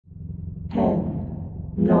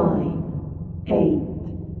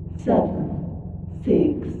7,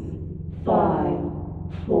 6,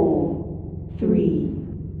 5, 4, 3,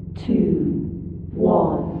 2,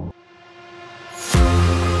 1.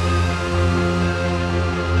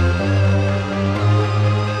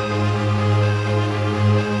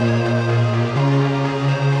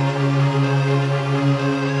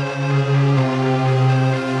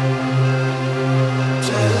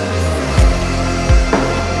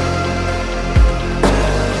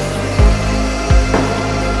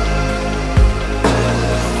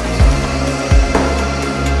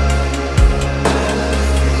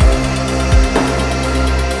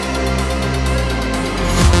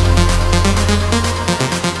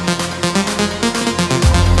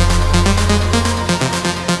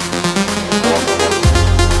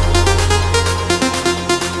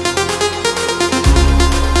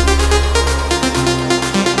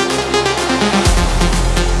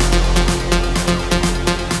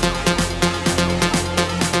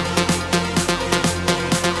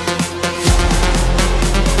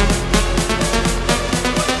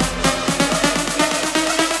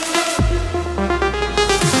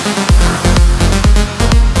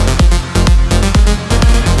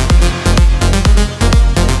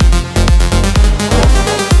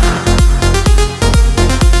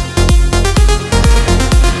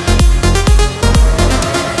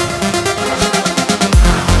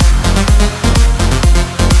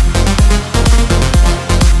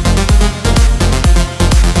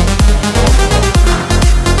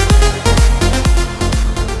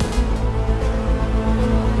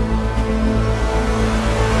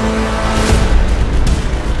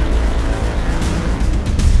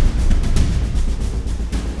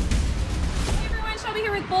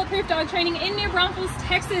 Bulletproof Dog Training in New Braunfels,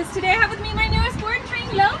 Texas. Today I have with me my newest board and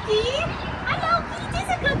trained Loki. Hi Loki, he's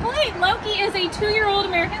a good boy. Loki is a 2-year-old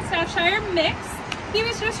American Staffordshire mix. He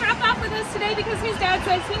was just dropped off with us today because his dad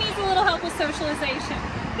says he needs a little help with socialization.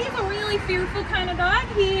 He's a really fearful kind of dog.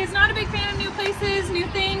 He is not a big fan of new places, new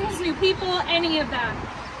things, new people, any of that.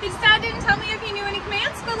 His dad didn't tell me if he knew any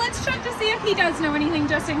commands, but let's check to see if he does know anything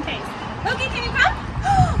just in case. Loki, can you come?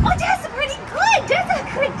 Oh, that's pretty good. That's a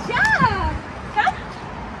good job. Come.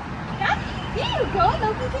 Come. Here you go.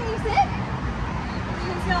 Loki, can you sit? You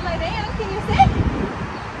can smell my van. Can you sit?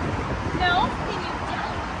 No? Can you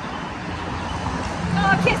jump?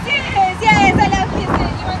 Oh, kisses. Yes, I love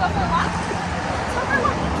kisses. You want to go for a walk? Let's go for a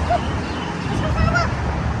walk. Let's go for a walk.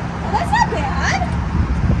 Well, that's not bad.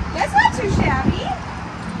 That's not too shabby.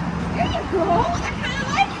 There you go. I kind of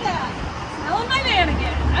like that. Smelling my van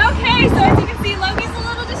again. Okay, so as you can see, Loki's a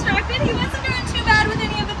little distracted. He wasn't doing too bad with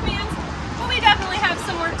any of the commands, but we definitely have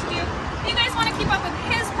some work to do. If you guys want to keep up with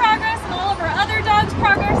his progress and all of our other dogs'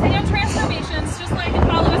 progress and transformations, just like and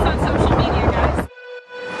follow us on social media, guys.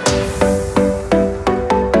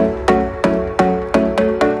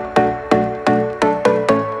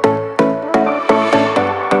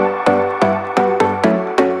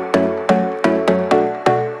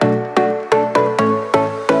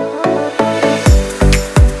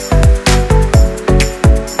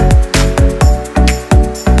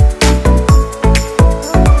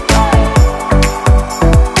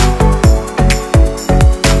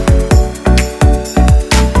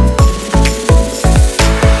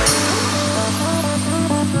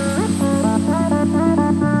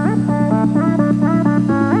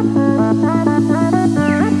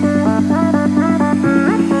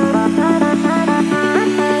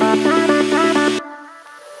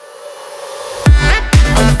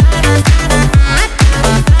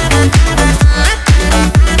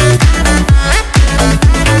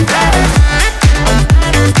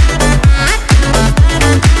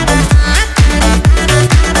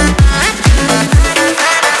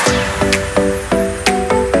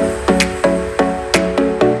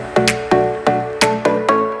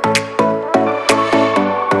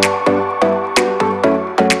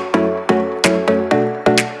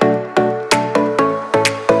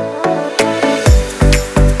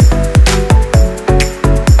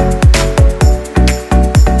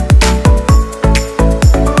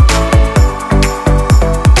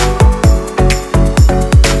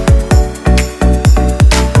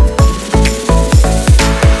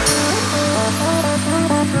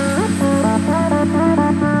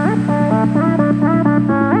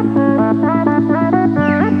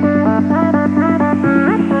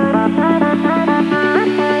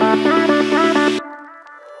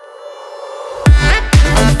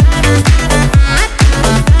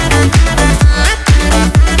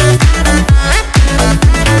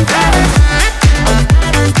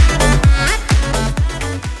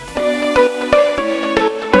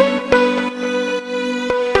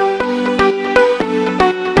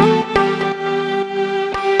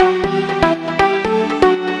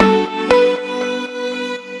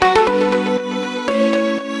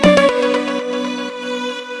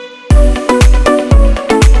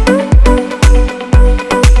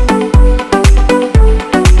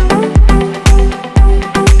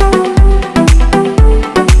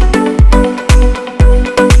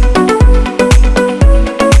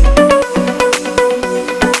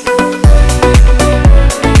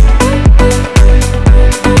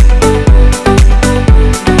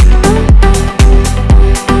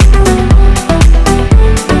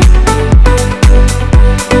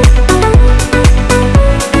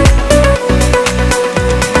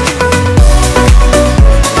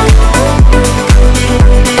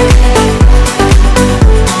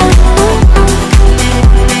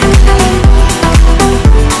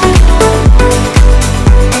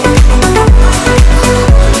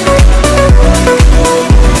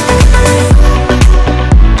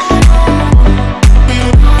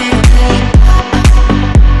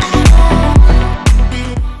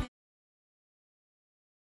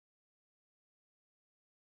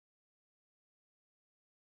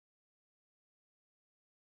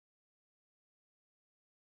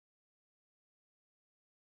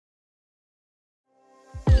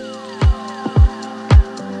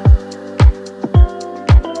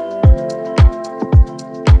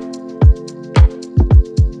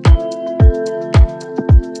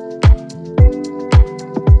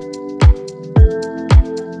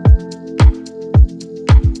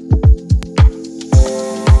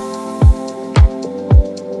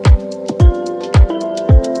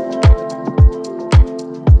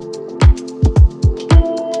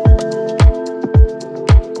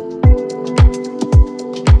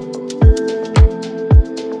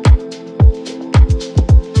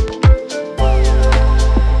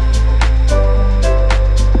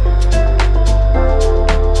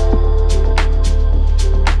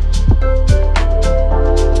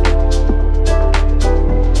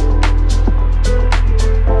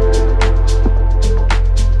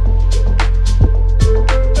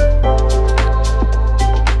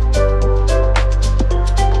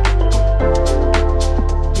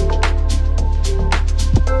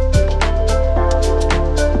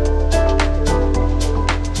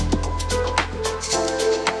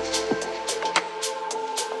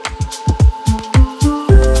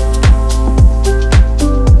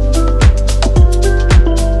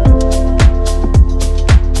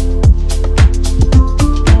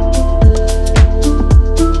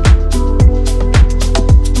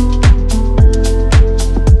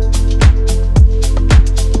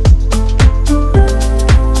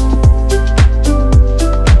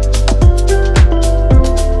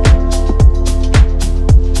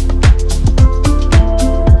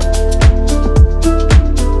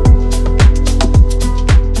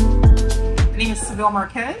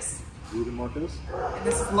 Marquez. Ruben Marquez. And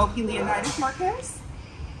this is Loki Leonidas Marquez.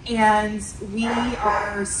 And we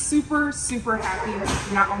are super, super happy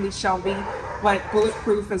with not only Shelby, but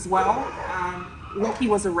Bulletproof as well. Loki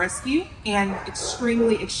was a rescue and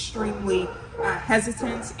extremely, extremely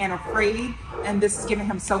hesitant and afraid. And this is giving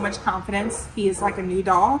him so much confidence. He is like a new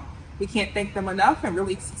dog. We can't thank them enough, and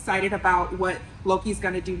really excited about what Loki's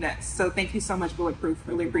going to do next. So thank you so much, Bulletproof.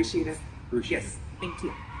 Really appreciate it. Appreciate it. Yes, thank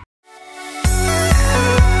you.